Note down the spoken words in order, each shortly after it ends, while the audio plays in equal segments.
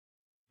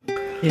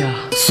Ja.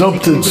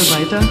 Something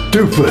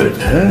stupid,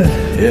 huh?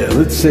 Yeah,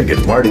 let's sing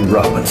it. Marty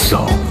Robbins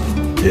song.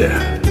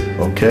 Yeah,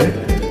 okay?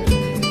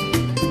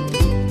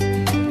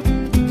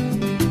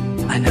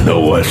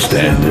 No, I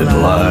stand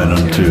in line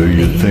until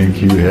you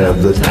think you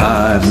have the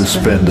time to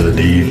spend an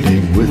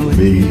evening with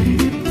me.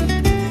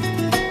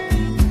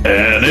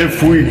 And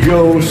if we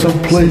go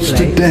someplace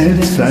to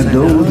dance, I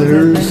know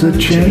there's a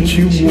chance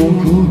you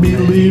won't be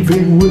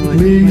leaving with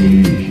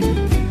me.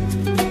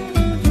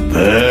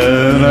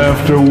 Then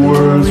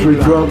afterwards we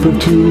drop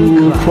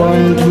into a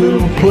quiet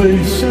little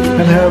place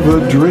and have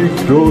a drink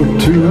or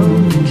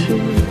two.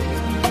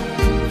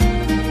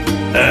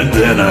 And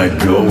then I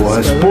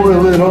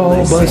spoil it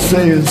all by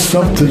saying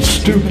something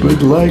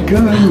stupid like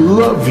I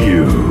love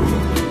you.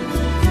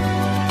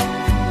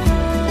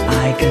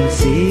 I can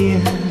see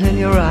in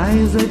your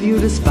eyes that you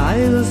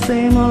despise the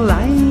same old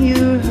line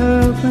you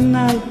heard the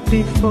night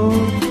before.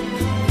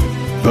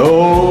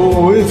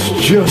 Oh, it's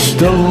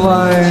just a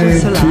lie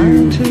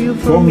to you.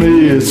 For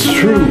me it's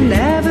true.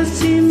 Never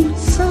seemed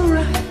so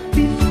right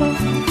before.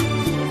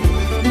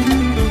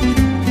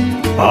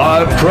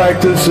 I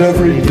practice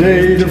every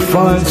day to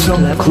find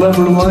some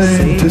clever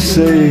line to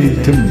say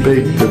to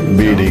make the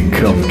meeting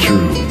come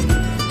true.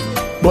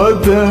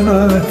 But then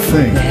I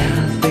think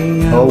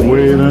I'll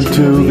wait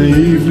until the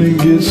evening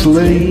gets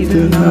late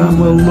and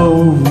I'm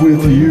alone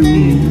with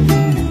you.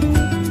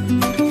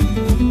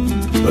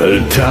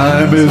 The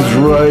time is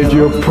right,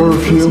 your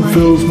perfume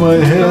fills my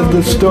head,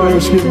 the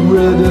stars get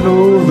red and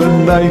oh, the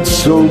night's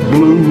so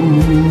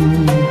blue.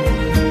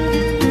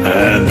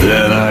 And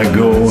then I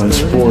go and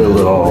spoil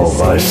it all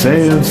by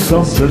saying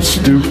something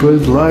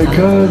stupid like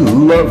I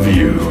love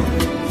you.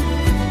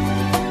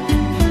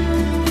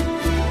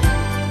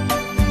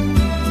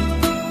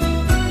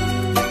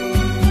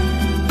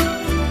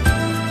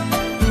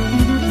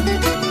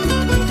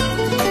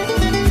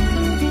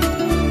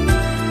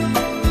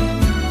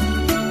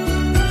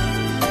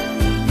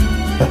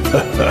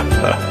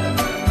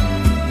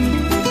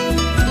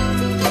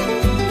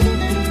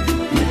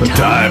 The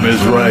time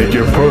is right,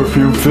 your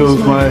perfume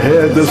fills my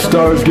head, the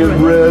stars get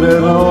red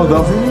and oh,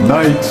 the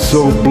night's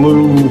so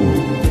blue.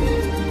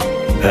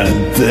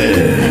 And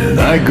then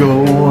I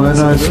go and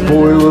I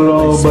spoil it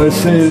all by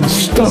saying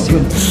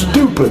something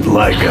stupid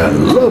like I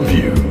love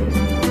you.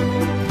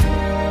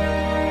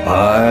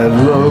 I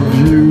love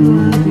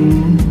you.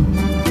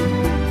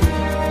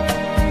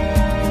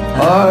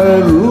 I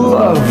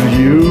love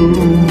you.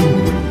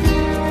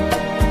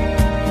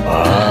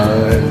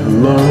 I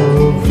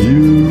love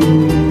you.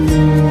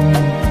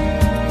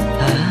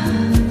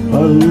 I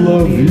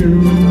love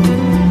you.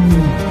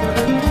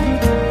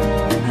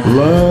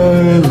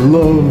 I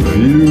love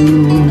you.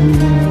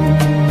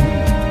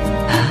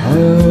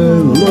 I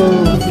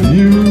love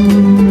you.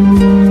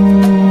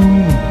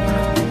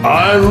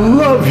 I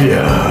love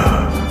you.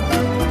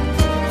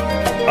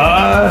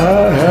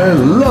 I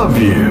love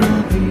you.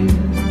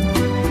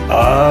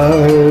 I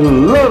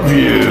love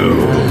you.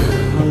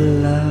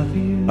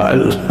 I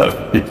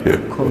love you.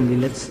 Komm, die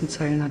letzten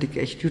Zeilen hatte ich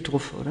echt gut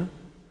drauf, oder?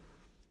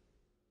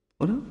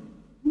 Oder?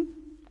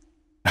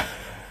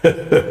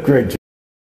 Great job.